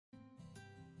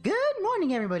Good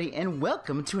morning, everybody, and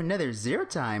welcome to another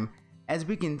Xero-Time as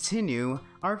we continue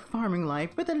our farming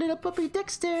life with a little puppy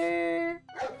Dexter.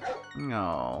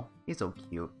 Oh, he's so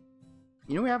cute.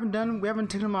 You know what we haven't done? We haven't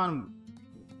taken him on.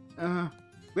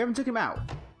 We haven't taken him out.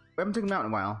 We haven't taken him out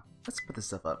in a while. Let's put this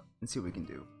stuff up and see what we can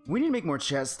do. We need to make more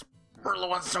chests. We're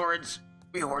low on storage.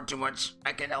 We hoard too much.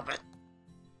 I can't help it.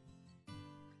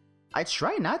 I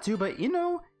try not to, but you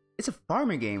know, it's a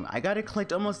farming game. I gotta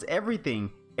collect almost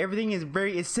everything. Everything is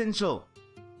very essential.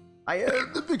 I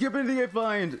have to pick up anything I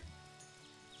find.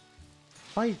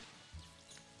 Why?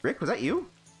 Rick, was that you?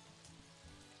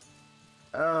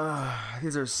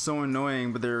 These are so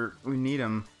annoying, but we need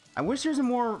them. I wish there's a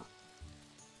more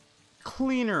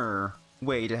cleaner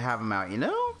way to have them out, you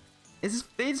know? They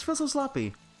just feel so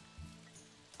sloppy.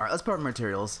 Alright, let's put our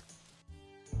materials.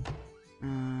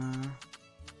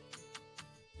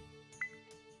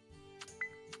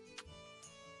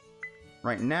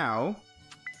 Right now,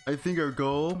 I think our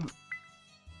goal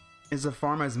is to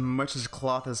farm as much as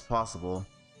cloth as possible.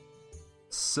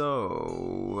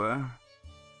 So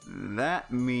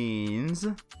that means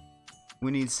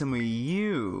we need some of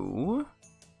you.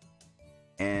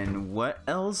 And what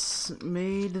else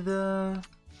made the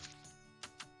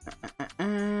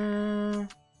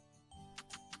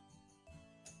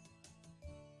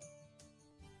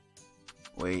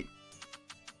wait.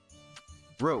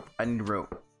 Rope. I need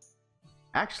rope.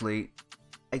 Actually,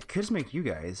 I could just make you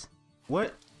guys.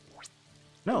 What?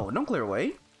 No, don't clear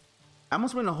away. I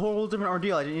almost went in a whole different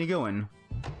ordeal I didn't need to go in.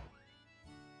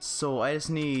 So I just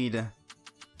need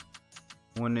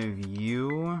one of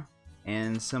you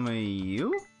and some of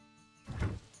you.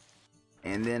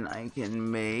 And then I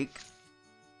can make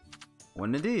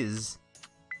one of these.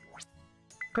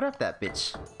 Cut off that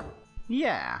bitch.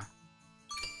 Yeah.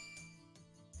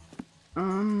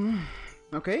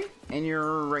 Okay, and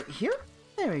you're right here.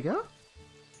 There we go.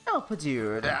 I'll put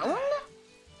you that one.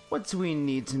 What do we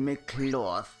need to make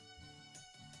cloth?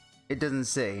 It doesn't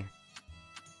say.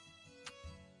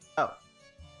 Oh.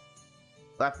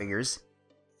 That figures.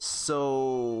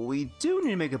 So we do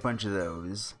need to make a bunch of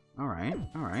those. Alright,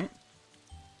 alright.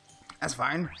 That's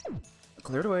fine.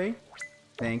 Cleared away.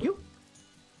 Thank you.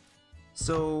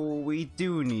 So we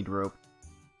do need rope.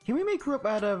 Can we make rope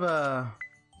out of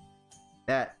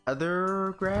that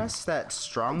other grass? That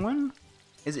strong one?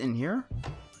 Is it in here?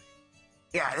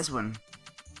 Yeah, this one.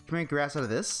 Can we make grass out of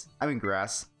this? I mean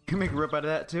grass. Can we make rope out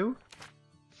of that too?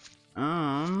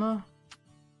 Oh,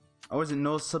 is it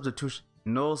no substitution?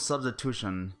 No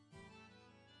substitution.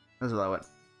 That's what I want.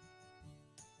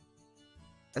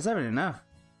 That's not even enough.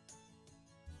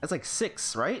 That's like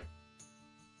 6, right?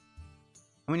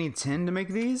 We need 10 to make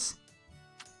these?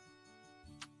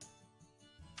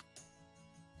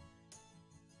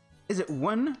 Is it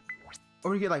 1? Or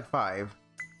we get like 5?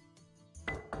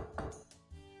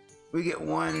 We get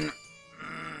 1.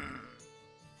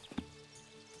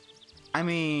 I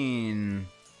mean,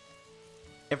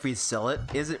 if we sell it,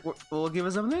 will it give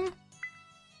us something?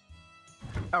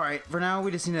 Alright, for now we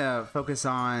just need to focus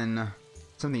on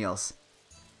something else.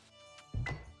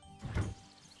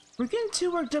 We're getting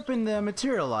too worked up in the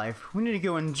material life. We need to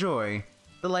go enjoy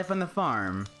the life on the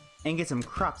farm and get some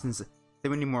crops and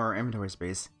then we need more inventory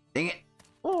space. Dang it.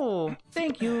 Oh,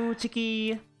 thank you,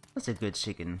 chickie. That's a good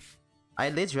chicken. I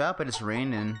lit you up, but it's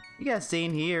raining. You gotta stay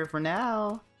in here for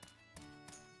now.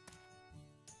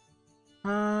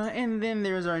 And then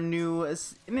there's our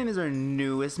newest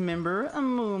member, a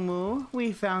Moo.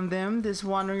 We found them just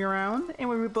wandering around, and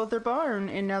we rebuilt their barn,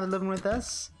 and now they're living with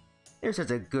us. They're such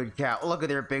a good cow. Look at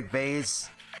their big face.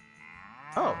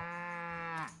 Oh.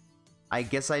 I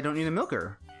guess I don't need a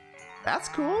milker. That's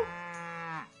cool.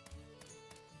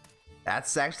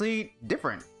 That's actually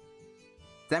different.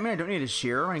 Does that mean I don't need a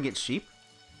shearer when I get sheep?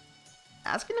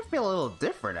 That's gonna feel a little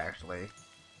different, actually.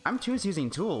 I'm too used to using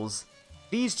tools.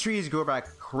 These trees grow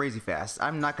back crazy fast.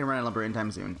 I'm not gonna run out of lumber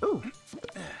anytime soon. Ooh,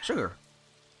 sugar.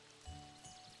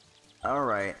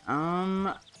 Alright,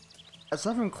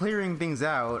 aside from clearing things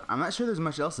out, I'm not sure there's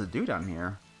much else to do down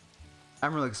here. I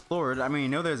haven't really explored. I mean, I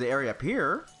know there's an area up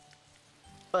here,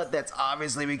 but that's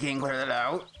obviously we can't clear that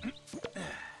out.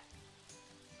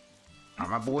 Are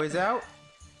my boys out?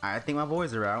 I think my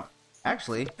boys are out.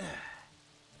 Actually,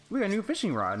 we got a new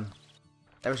fishing rod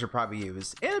that we should probably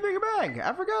use. And a bigger bag!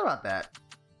 I forgot about that.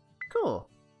 Cool.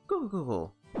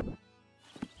 Cool.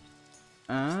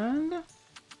 And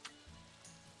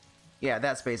yeah,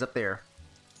 that space up there.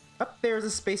 Up there's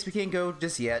a space we can't go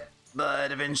just yet,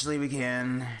 but eventually we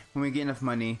can when we get enough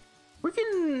money. We're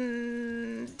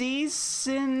getting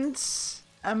decent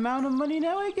amount of money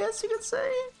now, I guess you could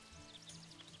say.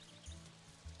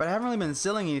 But I haven't really been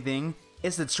selling anything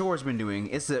It's the chores we've been doing.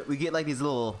 It's the we get like these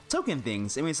little token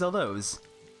things and we sell those.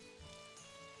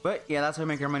 But yeah, that's how we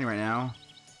make our money right now.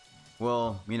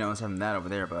 Well, you know, it's having that over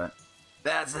there, but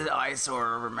that's an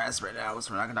eyesore of a mess right now,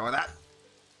 so we're not gonna talk about that.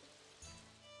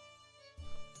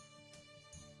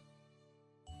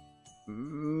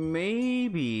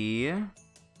 Maybe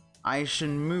I should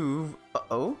move.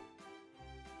 Uh-oh.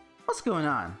 What's going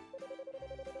on?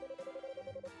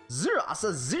 Xero, I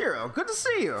said Xero. Good to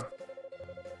see you.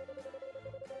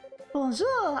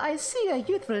 Bonjour, I see your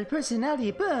youthful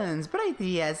personality burns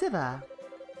brightly as ever.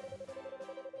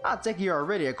 I'll take you're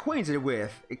already acquainted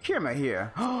with Kirma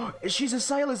here. She's a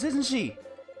stylist, isn't she?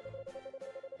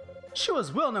 She was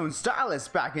a well-known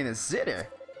stylist back in the city.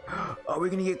 Are we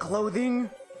gonna get clothing?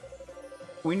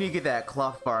 We need to get that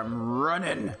cloth farm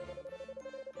running.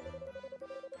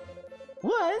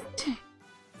 What?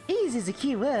 Ease is a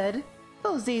key word.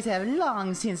 Those days have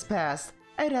long since passed.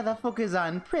 I'd rather focus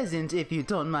on present if you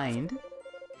don't mind.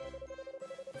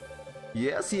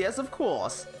 Yes, yes, of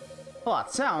course. Our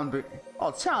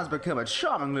town's become a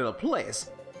charming little place.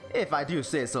 If I do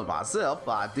say so myself,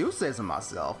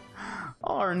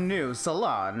 Our new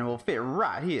salon will fit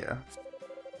right here.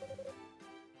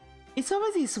 It's over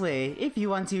this way if you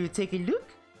want to take a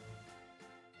look.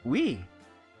 Oui.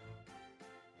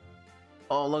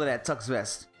 Oh, look at that tux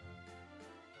vest.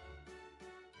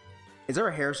 Is there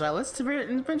a hairstylist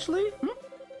eventually?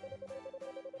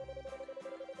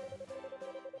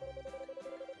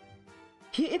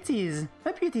 Here it is,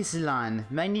 a beauty salon.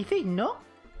 Magnifique, no?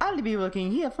 I'll be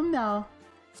working here from now.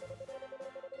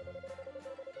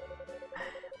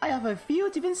 I offer a few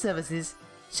different services.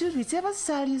 Choose whichever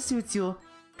style suits you.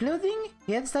 Clothing,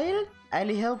 hairstyle,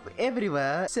 I'll help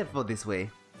everywhere except for this way.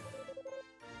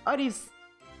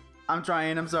 I'm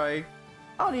trying, I'm sorry.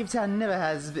 Olive Town never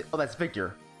has been. Oh, that's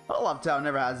Victor. Olive Town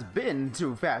never has been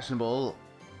too fashionable.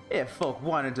 If folk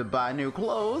wanted to buy new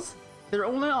clothes, their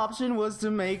only option was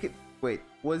to make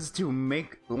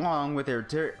along with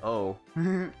their oh.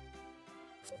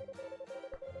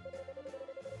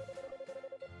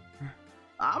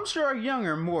 I'm sure a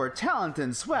younger, more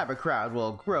talented, swagger crowd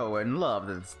will grow and love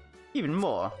this even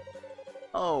more.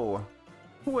 Oh,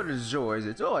 what a joy is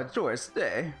it? Oh, a joyous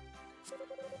day.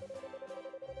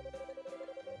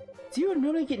 Do you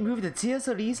normally get moved to tears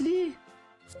so easily?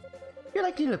 You're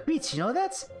like a little bitch, you know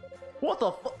that? What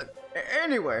the fuck?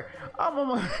 Anyway,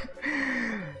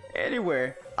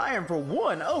 Anyway, I am for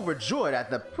one overjoyed at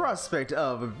the prospect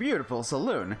of a beautiful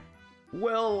saloon.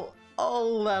 Well,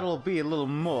 all that'll be a little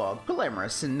more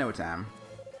glamorous in no time.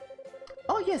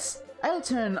 Oh yes, I'll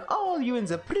turn all you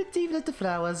into pretty little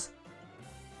flowers.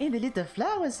 And the little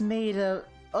flowers made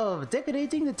of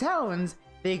decorating the towns,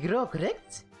 they grow,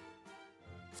 correct?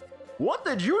 What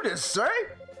did you just say?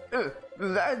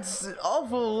 That's an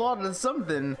awful lot of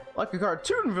something like a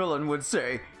cartoon villain would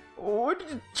say. What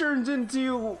turns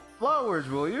into flowers,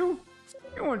 will you?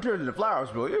 You won't turn into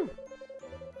flowers, will you?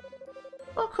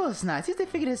 Of course not, it's a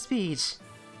figure of speech.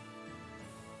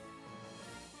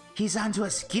 He's onto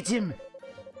us, get him!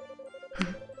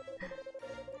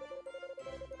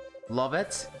 Love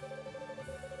it.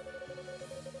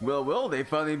 Well, they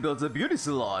finally built a beauty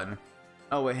salon.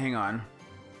 Oh wait, hang on.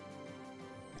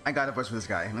 I got a voice for this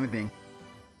guy, let me think.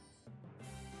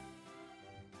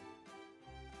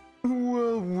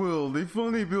 Well, they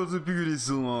finally built a beauty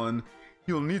salon.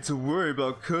 You'll need to worry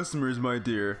about customers, my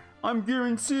dear. I'm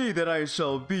guaranteed that I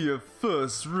shall be your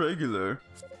first regular.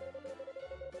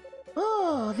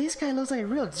 Oh, this guy looks like a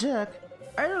real jerk.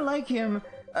 I don't like him.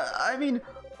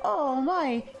 Oh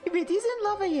my, if it isn't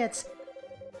lava yet.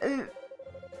 The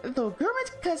gourmet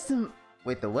custom.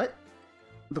 Wait, the what?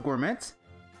 The gourmet?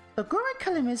 The gourmet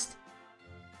columnist.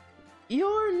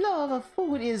 Your love of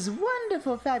food is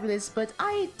wonderful, fabulous, but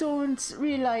I don't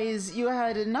realize you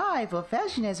had an eye for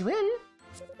fashion as well.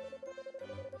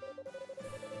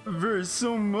 Very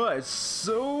so much.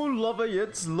 So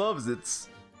Lafayette loves it.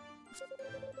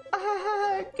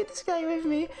 Get this guy with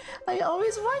me. I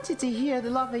always wanted to hear the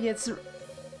Lafayette's.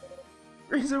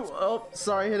 Oh,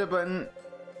 sorry, hit a button.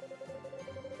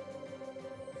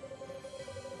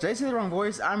 Did I say the wrong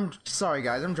voice? I'm sorry,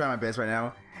 guys. I'm trying my best right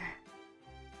now.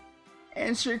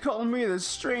 And she called me the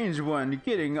strange one,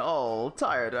 getting all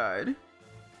tired-eyed.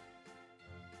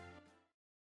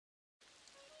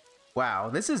 Wow,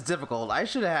 this is difficult. I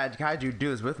should have had Kaiju do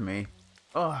this with me.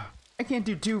 Oh, I can't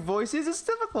do two voices. It's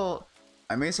difficult.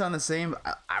 I may sound the same.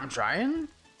 I'm trying.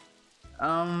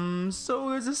 So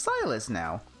there's a stylist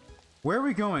now. Where are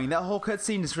we going? That whole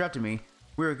cutscene distracted me.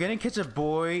 We're gonna catch a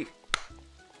boy.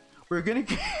 We're gonna.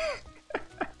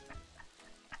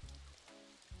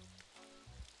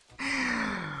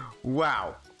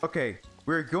 Wow. Okay.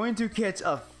 We're going to catch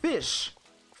a fish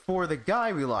for the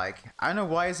guy we like. I don't know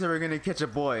why I said we're gonna catch a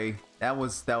boy. That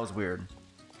was weird.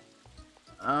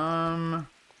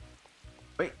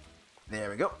 Wait. There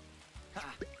we go.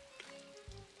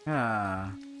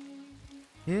 Ah.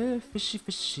 Yeah, fishy,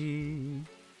 fishy.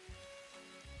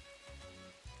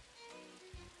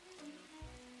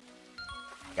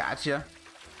 Gotcha.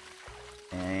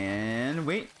 And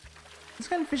wait. This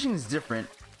kind of fishing is different.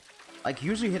 Like,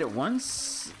 usually hit it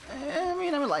once.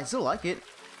 I still like it.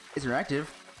 It's interactive.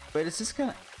 But it's just kind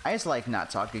of... I just like not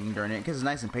talking during it because it's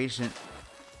nice and patient.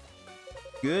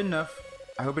 Good enough.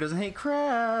 I hope he doesn't hate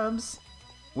crabs.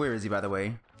 Where is he, by the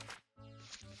way?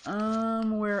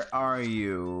 Where are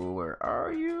you? Where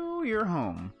are you? You're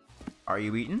home. Are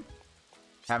you eating?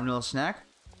 Having a little snack?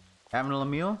 Having a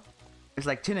little meal? It's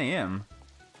like 10 a.m.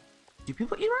 Do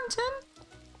people eat around 10?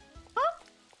 Huh?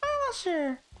 I'm not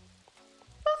sure.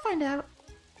 We'll find out.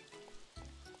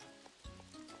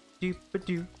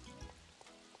 Doop-a-doo.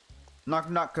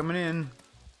 Knock knock coming in.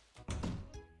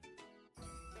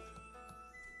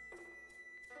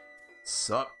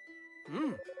 Sup?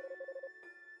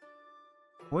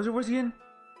 What was your voice again?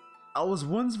 I was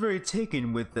once very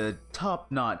taken with the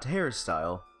top-knot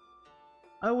hairstyle.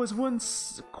 I was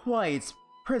once quite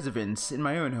preservant in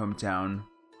my own hometown,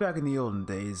 back in the olden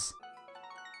days.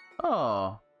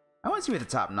 Oh, I want to see with the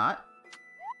top knot.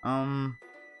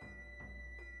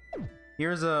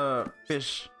 Here's a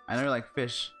fish. I know you like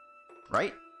fish,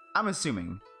 right? I'm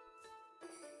assuming.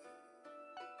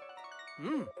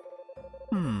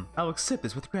 I'll accept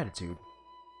this with gratitude.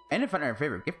 And find out our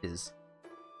favorite gift is.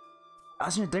 I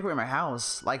was gonna decorate my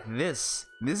house like this.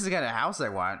 This is the kind of house I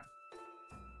want.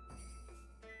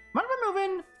 Mind if I'm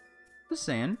moving? Just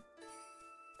saying.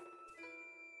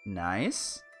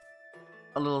 Nice.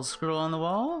 A little scroll on the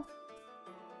wall.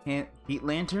 Heat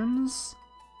lanterns.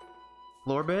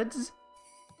 Floor beds.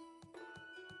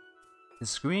 The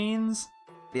screens.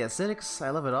 The aesthetics. I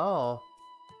love it all.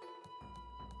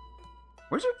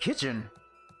 Where's your kitchen?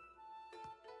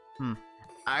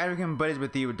 I gotta become buddies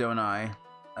with you, don't I?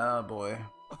 Oh boy.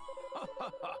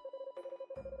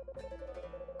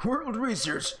 World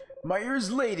Research, Myers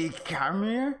Lady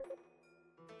Carmere?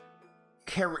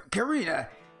 Karina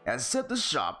has set the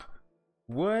shop.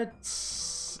 What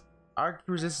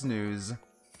argues this news?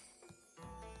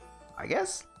 I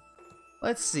guess?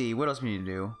 Let's see, what else we need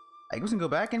to do? I guess we can go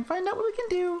back and find out what we can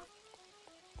do.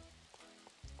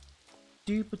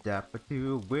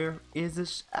 Doop-a-dap-a-doo, where is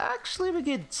this? Actually, we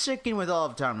could check in with all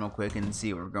of town real quick and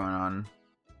see what's going on.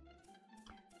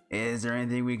 Is there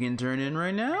anything we can turn in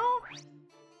right now?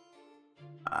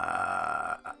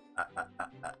 I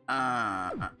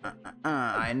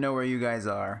know where you guys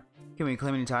are. Can we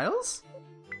claim any titles?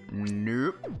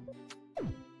 Nope.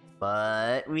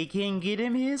 But we can get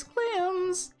him his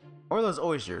clams. Or those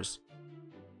oysters.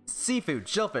 Seafood,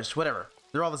 shellfish, whatever.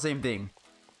 They're all the same thing.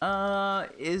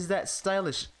 Is that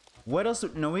stylish? What else?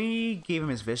 No, we gave him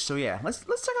his fish, so yeah. Let's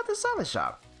check out the stylish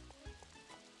shop.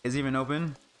 Is it even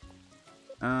open?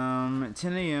 10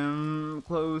 a.m.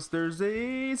 closed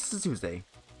Thursday. This is Tuesday.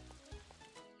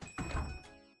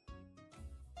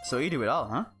 So you do it all,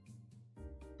 huh?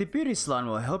 The beauty salon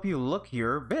will help you look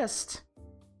your best.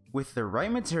 With the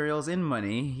right materials and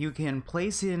money, you can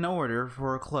place an order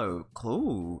for a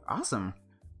awesome.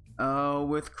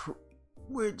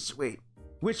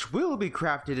 Which will be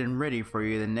crafted and ready for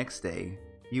you the next day.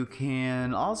 You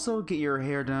can also get your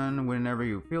hair done whenever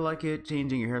you feel like it,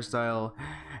 changing your hairstyle,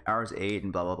 hours 8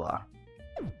 and blah blah blah.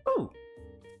 Ooh.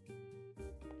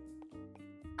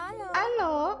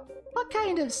 Hello? What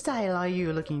kind of style are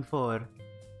you looking for?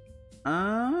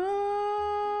 Let's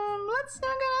see what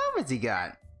kind of outfits you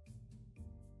got.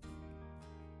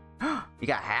 You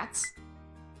got hats?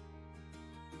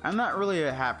 I'm not really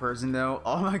a hat person though.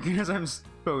 Oh my goodness, I'm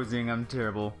posing. I'm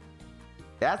terrible.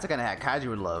 That's the kind of hat Kaiju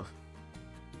would love.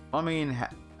 I mean,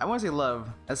 I want to say love.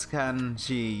 That's the kind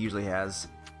she usually has.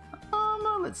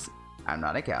 Let's see. I'm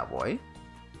not a cowboy. Do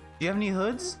you have any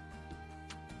hoods?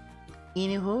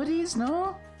 Any hoodies?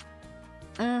 No?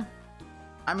 I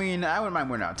mean, I wouldn't mind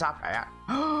wearing a top hat.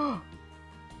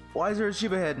 Why is there a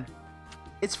Shiba head?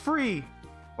 It's free.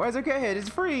 Why is there a cat head? It's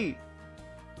free.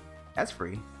 That's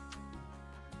free.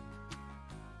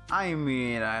 I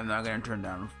mean, I'm not gonna turn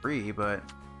down free, but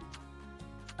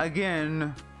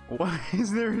again, why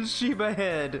is there a Shiba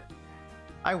head?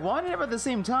 I wanted it, but at the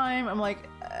same time, I'm like,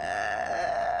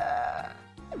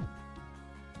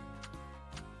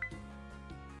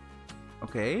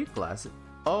 okay, classic.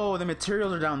 Oh, the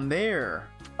materials are down there.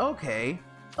 Okay,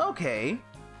 okay.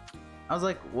 I was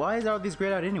like, why is all these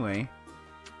grayed out anyway?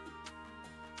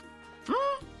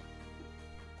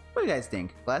 What do you guys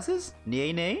think? Glasses?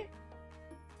 Nay, nay?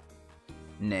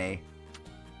 Nay.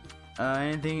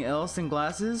 Anything else in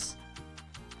glasses?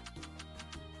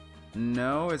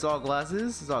 No, it's all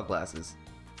glasses. It's all glasses.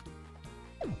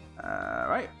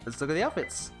 Alright, let's look at the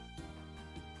outfits.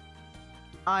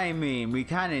 I mean, we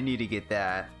kind of need to get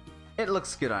that. It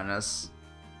looks good on us.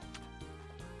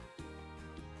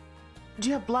 Do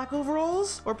you have black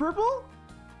overalls? Or purple?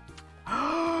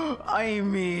 I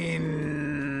mean...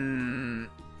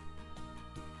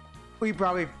 We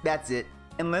probably... That's it.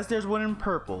 Unless there's one in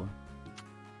purple.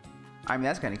 I mean,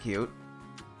 that's kind of cute.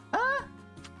 Oh.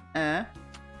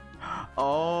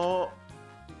 Oh.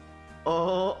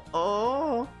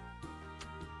 Oh.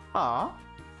 Aw.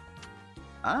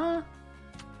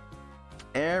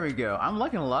 There we go. I'm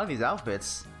liking a lot of these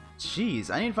outfits. Jeez,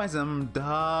 I need to find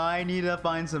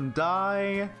some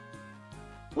dye.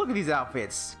 Look at these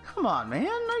outfits. Come on, man. Are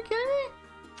you kidding me?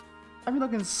 I've been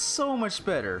looking so much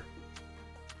better.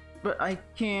 But I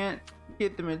can't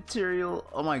get the material.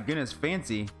 Oh my goodness,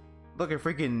 fancy. Look at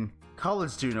freaking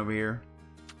college student over here.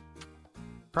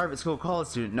 Private school college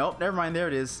student. Nope, never mind. There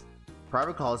it is.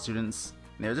 Private college students.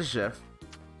 There's a chef.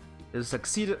 There's a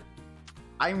tuxedo.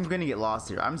 I'm gonna get lost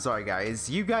here. I'm sorry, guys.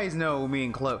 You guys know me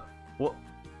and clothes. Well,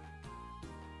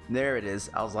 there it is.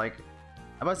 I was like,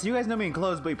 I'm about to say, you guys know me in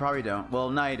clothes, but you probably don't.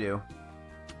 Well, now you do.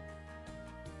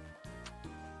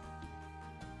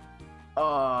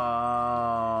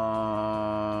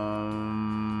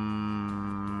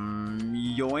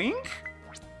 Yoink?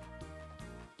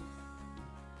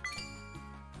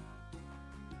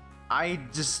 I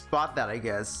just bought that, I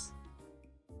guess.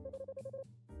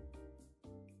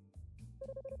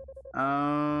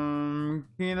 Can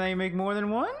I make more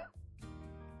than one?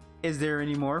 Is there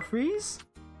any more frees?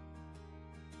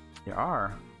 There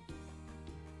are.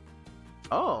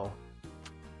 Oh.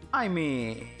 I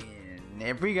mean,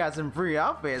 if we got some free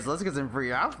outfits, let's get some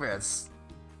free outfits.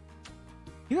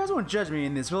 You guys won't judge me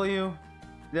in this, will you?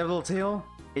 Does it have a little tail?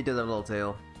 It does have a little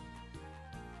tail.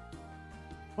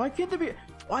 Why can't there be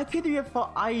a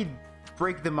fox? I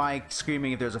break the mic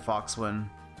screaming if there's a fox one.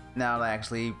 Now,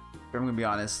 actually, I'm gonna be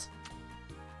honest.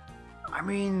 I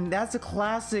mean, that's a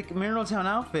classic Mineral Town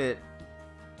outfit.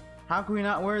 How can we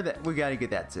not wear that? We gotta get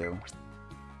that too.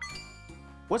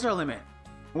 What's our limit?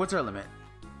 What's our limit?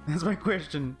 That's my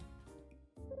question.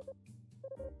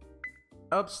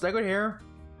 Oops, did I go here?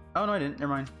 Oh no, I didn't.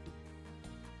 Never mind.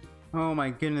 Oh my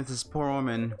goodness, this poor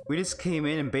woman. We just came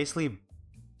in and basically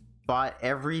bought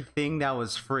everything that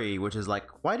was free, which is like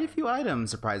quite a few items,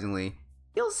 surprisingly.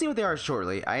 You'll see what they are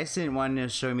shortly. I just didn't want to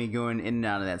show me going in and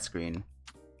out of that screen.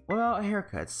 What about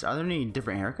haircuts? Are there any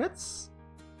different haircuts?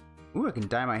 Ooh, I can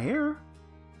dye my hair.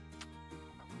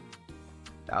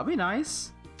 That'll be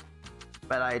nice.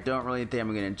 But I don't really think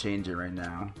I'm gonna change it right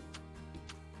now.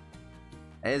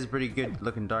 It is pretty good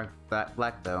looking dark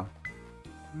black though.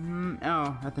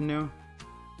 Oh, nothing new.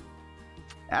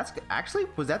 That's actually,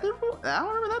 was that there? I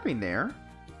don't remember that being there.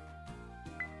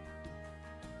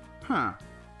 Huh.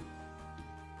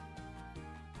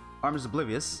 I'm just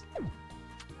oblivious.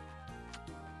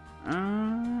 I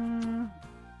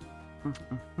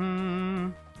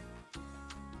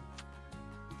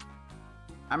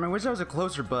mean, I wish I was a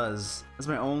closer buzz. That's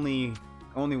my only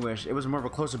wish. It was more of a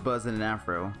closer buzz than an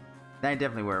afro. Then I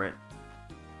definitely wear it.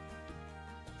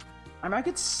 I mean, I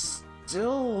could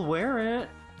still wear it.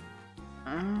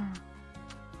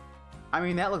 I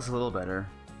mean, that looks a little better.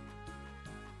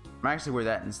 I might actually wear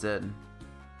that instead.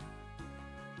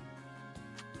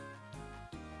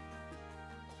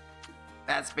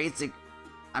 That's basic.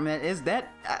 I mean, is that?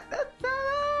 I'm not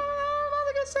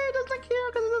gonna say it doesn't look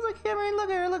cute because it doesn't look cute. I mean, look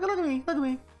at her. Look at me. Look at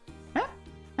me. Huh?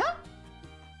 Huh?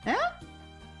 Huh?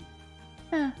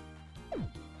 Huh?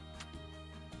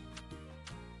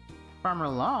 Farmer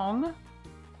Long.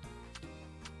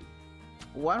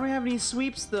 Why don't we have any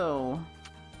sweeps though?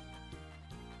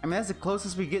 I mean, that's the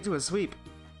closest we get to a sweep.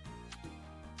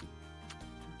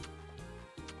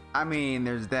 I mean,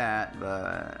 there's that,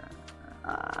 but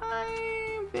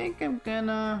I think I'm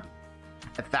gonna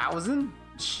 1,000.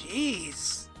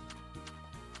 Jeez.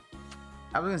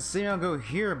 I was gonna say I'll go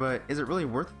here, but is it really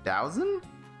worth 1,000?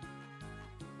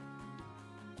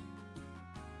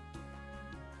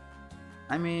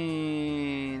 I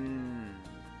mean,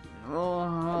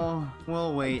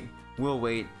 we'll wait. We'll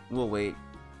wait. We'll wait.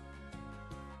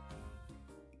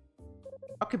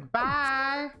 Okay,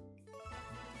 bye.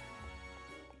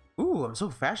 Ooh, I'm so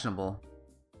fashionable.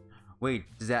 Wait,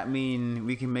 does that mean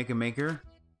we can make a maker?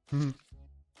 Can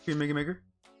we make a maker?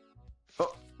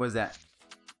 Oh, what is that?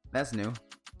 That's new.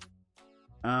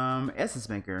 Essence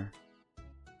maker.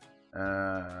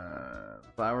 Flower,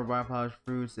 biopolished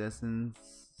fruits, essence.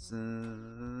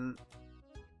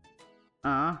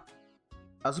 I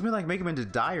was gonna like make him into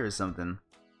dye or something.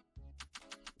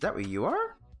 Is that what you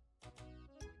are?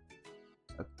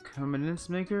 A convenience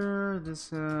maker.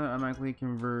 This automatically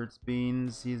converts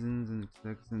beans, seasons, and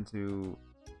sticks into.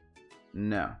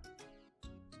 No.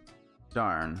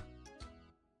 Darn.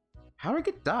 How do I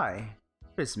get dye?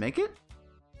 Did I just make it?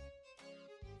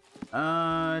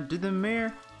 Did the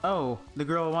mayor? Oh, the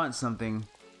girl wants something.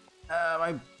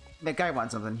 That guy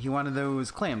wants something. He wanted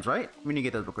those clams, right? We need to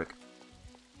get those real quick.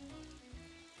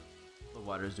 The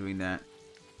water's doing that.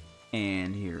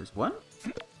 And here's one.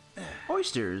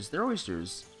 Oysters. They're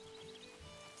oysters.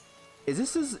 Is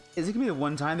it gonna be the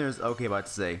one time there's okay about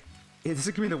to say? Is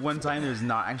this gonna be the one time there's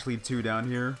not actually two down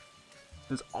here?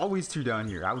 There's always two down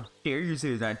here. How dare you say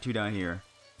there's not two down here?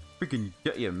 Freaking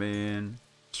get ya, man.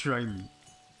 Try me.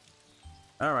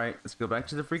 Alright, let's go back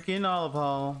to the freaking olive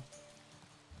hall.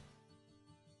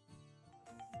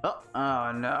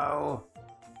 Oh no.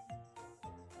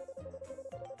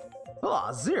 Oh,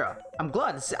 Xero, I'm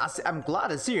glad to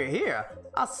see you here.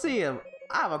 I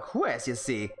have a quest, you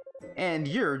see. And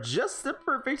you're just the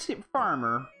perfect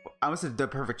farmer. I almost said the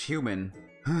perfect human.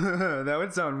 That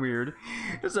would sound weird.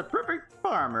 Just a perfect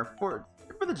farmer for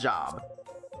the job.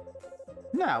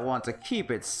 Now I want to keep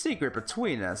it secret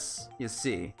between us, you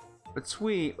see.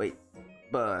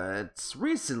 But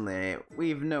recently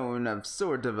we've known of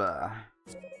sort of a,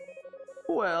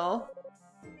 well,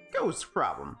 ghost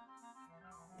problem.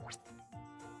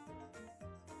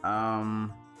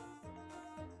 I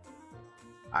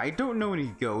don't know any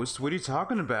ghosts. What are you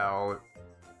talking about?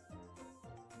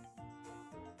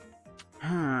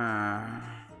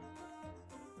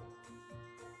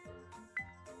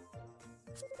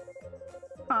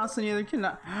 Any other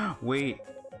cannot. Wait,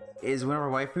 is one of our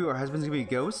waifu or husbands gonna be a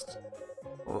ghost?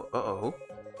 Uh-oh.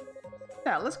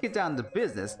 Now let's get down to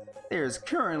business. There's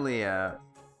currently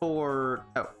four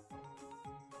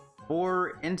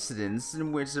incidents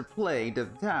in which the plague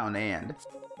of the town and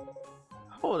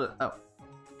hold it. Oh.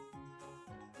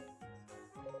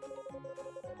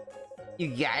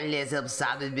 You let's help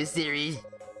solve the mystery.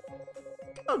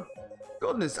 Oh,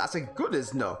 goodness, I said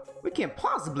goodness, no. We can't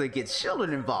possibly get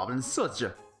children involved in such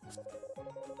a...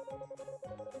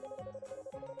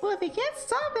 Well, if we can't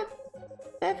stop it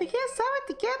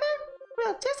together,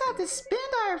 we'll just have to spend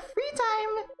our free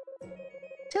time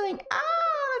telling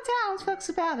all the townsfolk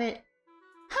about it.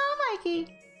 Huh, Mikey?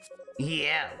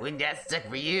 Yeah, wouldn't that suck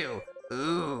for you?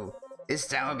 Ooh, this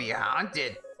town will be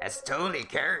haunted. That's totally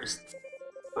cursed.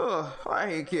 Oh, I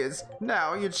hate kids.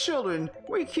 Now, your children,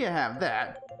 we can't have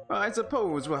that. I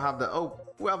suppose we'll have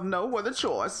no other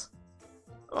choice.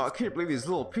 Oh, I can't believe these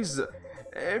little pieces of...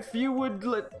 If you would,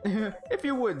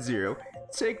 Xero,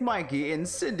 take Mikey and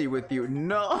Cindy with you.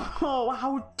 No,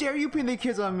 how dare you pin the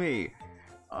kids on me?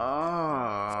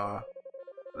 The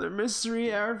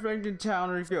mystery affected town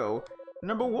or go.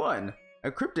 Number 1,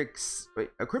 a cryptic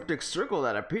circle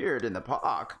that appeared in the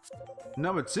park.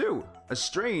 Number 2, a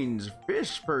strange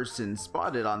fish person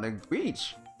spotted on the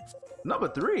beach. Number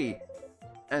 3,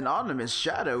 an ominous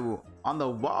shadow on the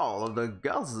wall of the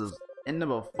gulls. And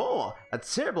number 4, a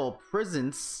terrible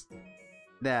presence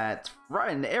that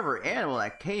frightened every animal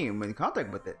that came in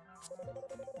contact with it.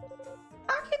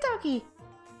 Okie dokie.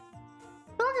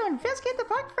 We'll go investigate the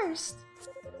park first.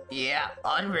 Yeah,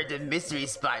 onward to mystery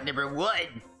spot number 1.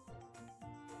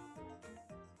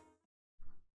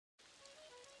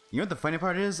 You know what the funny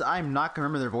part is? I'm not gonna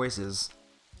remember their voices.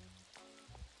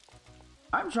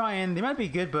 I'm trying. They might be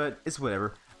good, but it's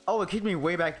whatever. Oh, it kicked me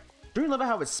way back. Don't you love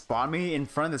how it spawned me in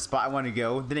front of the spot I want to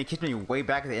go? Then it kicked me way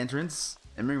back at the entrance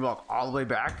and made me walk all the way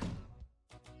back.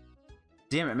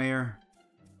 Damn it, Mayor.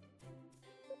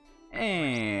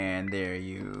 And there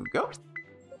you go.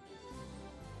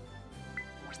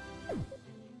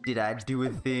 Did I do a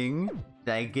thing?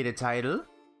 Did I get a title?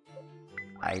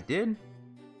 I did.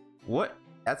 What?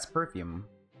 That's perfume.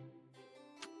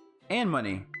 And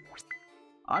money.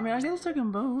 I mean, I guess I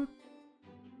can both.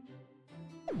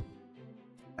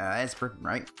 That's perfume,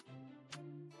 right?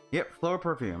 Yep, flower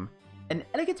perfume. An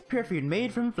elegant perfume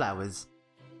made from flowers.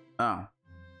 Oh,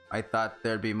 I thought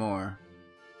there'd be more.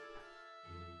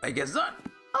 I guess not.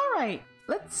 Alright,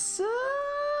 let's,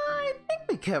 I think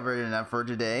we covered enough for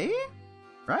today.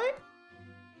 Right?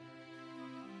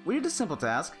 We did a simple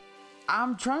task.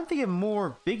 I'm trying to think of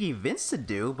more big events to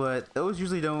do, but those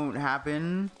usually don't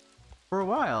happen for a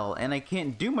while, and I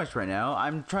can't do much right now.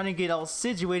 I'm trying to get all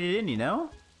situated in, you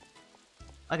know?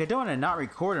 Like, I don't want to not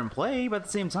record and play, but at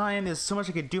the same time, there's so much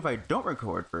I could do if I don't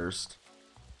record first.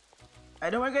 I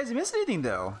don't want you guys to miss anything,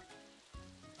 though.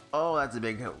 Oh, that's a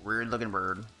big, weird-looking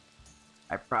bird.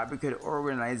 I probably could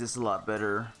organize this a lot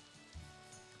better.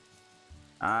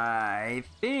 I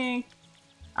think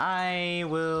I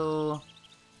will...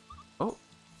 Oh,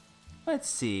 let's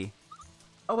see.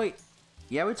 Oh wait,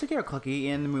 yeah, we took care of Clucky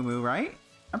and the Moo Moo, right?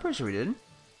 I'm pretty sure we did.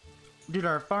 We did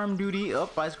our farm duty. Oh,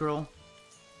 bye squirrel.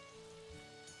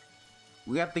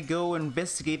 We have to go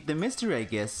investigate the mystery, I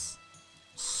guess.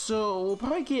 So we'll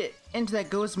probably get into that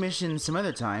ghost mission some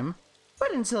other time.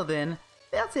 But until then,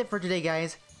 that's it for today,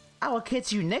 guys. I will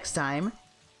catch you next time.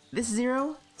 This is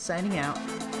Xero, signing out.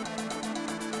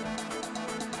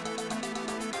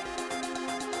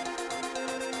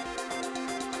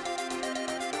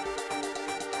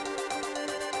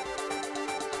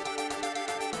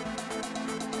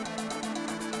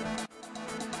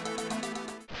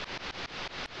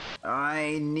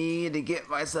 I need to get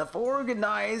myself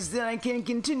organized, then I can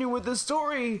continue with the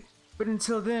story. But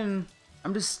until then,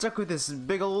 I'm just stuck with this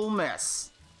big ol' mess.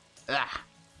 Ah.